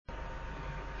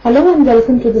Hello and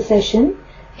welcome to the session.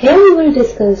 Here we will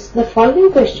discuss the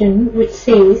following question which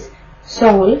says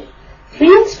solve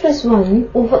 3x plus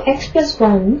 1 over x plus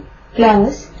 1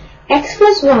 plus x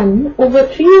plus 1 over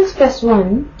 3x plus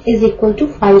 1 is equal to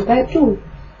 5 by 2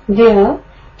 where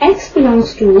x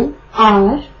belongs to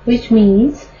R, which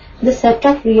means the set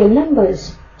of real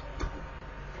numbers.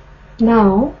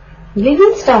 Now we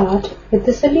will start with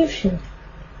the solution.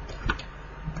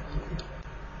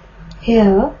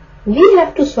 Here we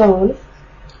have to solve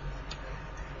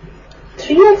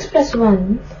 3x plus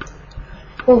 1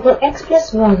 over x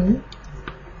plus 1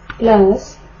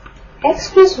 plus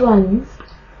x plus 1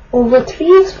 over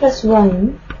 3x plus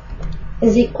 1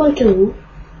 is equal to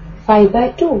 5 by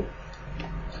 2,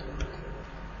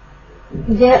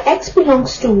 where x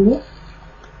belongs to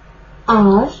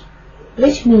R,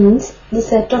 which means the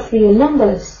set of real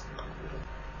numbers.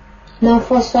 Now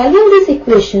for solving this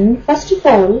equation, first of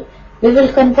all, we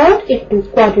will convert it to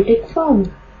quadratic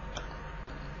form.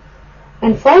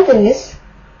 And for this,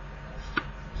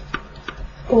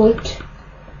 put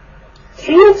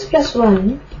 3x plus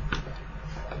 1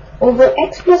 over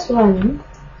x plus 1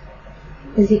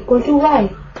 is equal to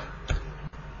y.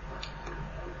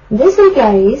 This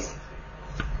implies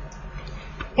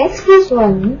x plus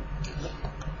 1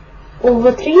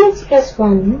 over 3x plus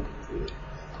 1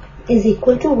 is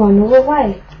equal to 1 over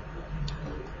y.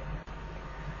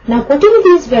 Now putting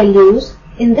these values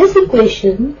in this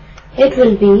equation, it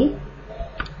will be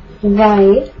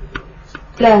y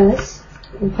plus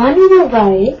 1 over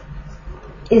y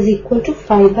is equal to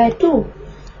 5 by 2.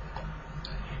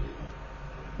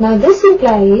 Now this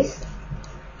implies,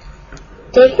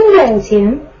 taking the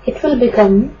LCM, it will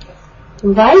become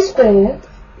y square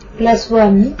plus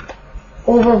 1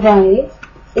 over y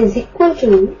is equal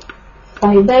to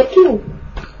 5 by 2.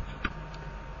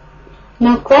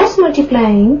 Now cross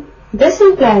multiplying, this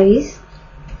implies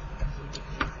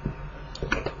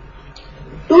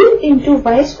 2 into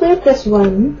y square plus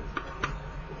 1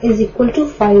 is equal to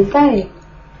 5y.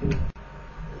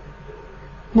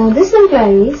 Now this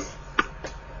implies,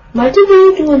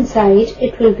 multiplying 2 inside,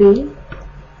 it will be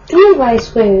 2y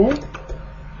square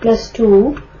plus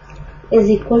 2 is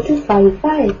equal to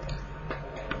 5y.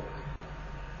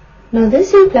 Now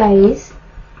this implies,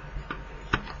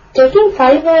 taking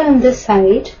 5y on this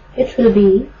side, it will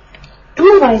be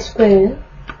 2y square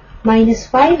minus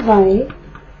 5y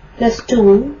plus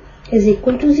 2 is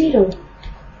equal to 0.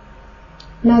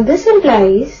 Now this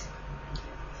implies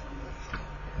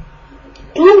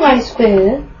 2y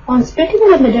square, on splitting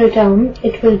the middle term,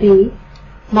 it will be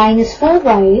minus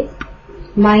 4y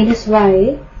minus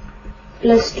y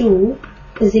plus 2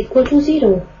 is equal to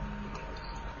 0.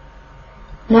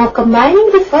 Now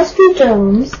combining the first two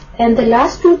terms and the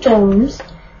last two terms,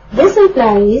 this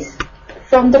implies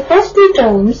from the first two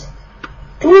terms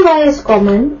 2y is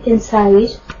common inside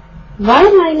y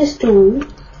minus 2,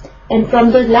 and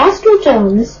from the last two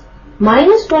terms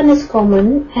minus 1 is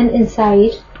common and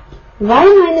inside y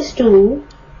minus 2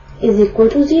 is equal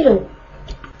to 0.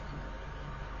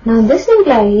 Now this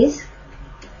implies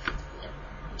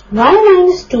y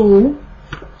minus 2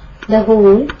 the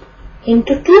whole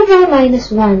into 2y minus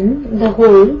 1 the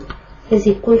whole is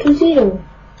equal to 0.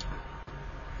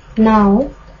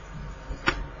 Now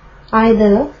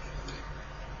either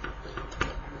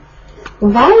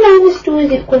y minus 2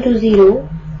 is equal to 0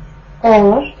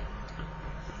 or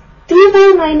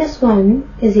 2y minus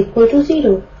 1 is equal to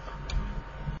 0.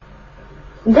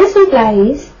 This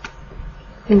implies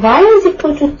y is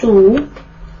equal to 2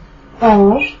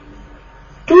 or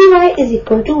 2y is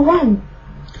equal to 1.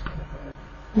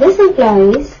 This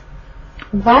implies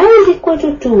y is equal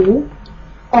to 2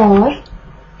 or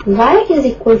y is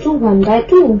equal to 1 by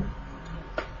 2.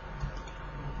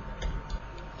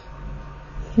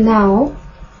 Now,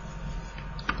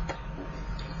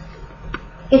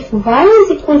 if y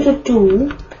is equal to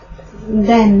 2,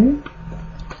 then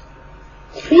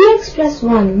 3x plus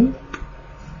 1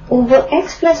 over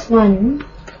x plus 1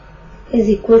 is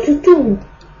equal to 2.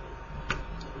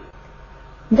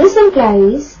 This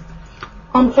implies,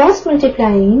 on cross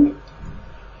multiplying,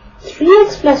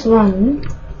 3x plus 1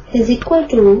 is equal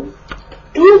to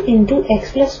 2 into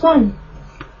x plus 1.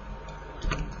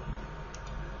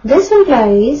 This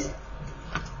implies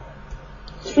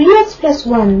 3x plus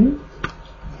 1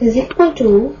 is equal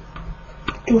to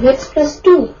 2x plus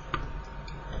 2.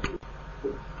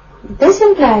 This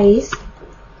implies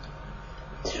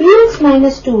 3x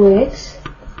minus 2x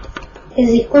is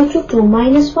equal to 2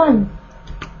 minus 1.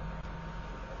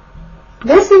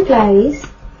 This implies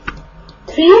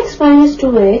 3x minus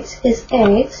 2x is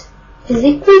x is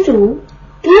equal to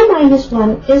 2 minus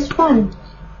 1 is 1.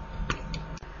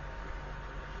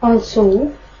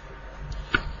 Also,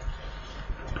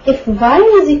 if y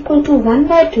is equal to 1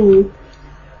 by 2,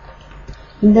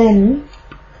 then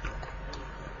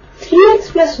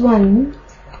 3x plus 1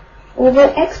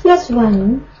 over x plus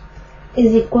 1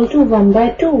 is equal to 1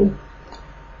 by 2.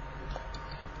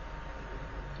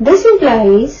 This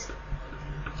implies,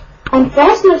 on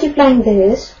cross multiplying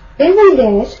this, we will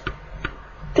get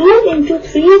 2 into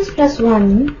 3x plus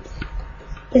 1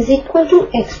 is equal to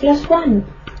x plus 1.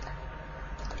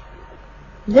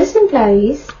 This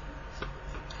implies,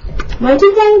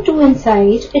 multiplying 2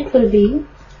 inside, it will be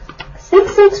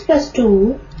 6x plus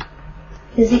 2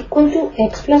 is equal to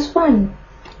x plus 1.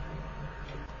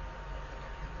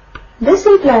 This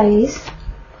implies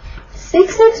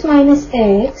 6x minus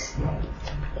x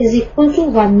is equal to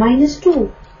 1 minus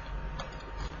 2.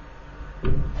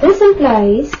 This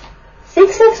implies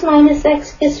 6x minus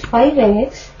x is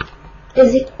 5x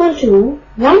is equal to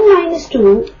 1 minus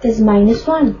 2 is minus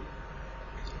 1.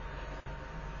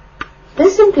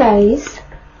 This implies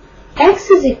x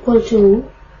is equal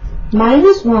to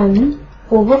minus 1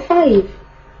 over 5.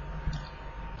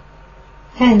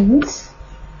 Hence,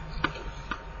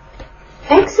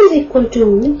 x is equal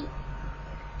to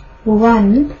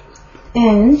 1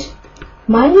 and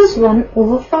minus 1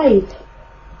 over 5.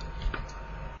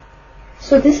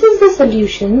 So this is the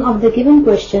solution of the given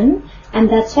question, and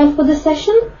that's all for the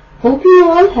session. Hope you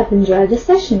all have enjoyed the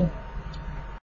session.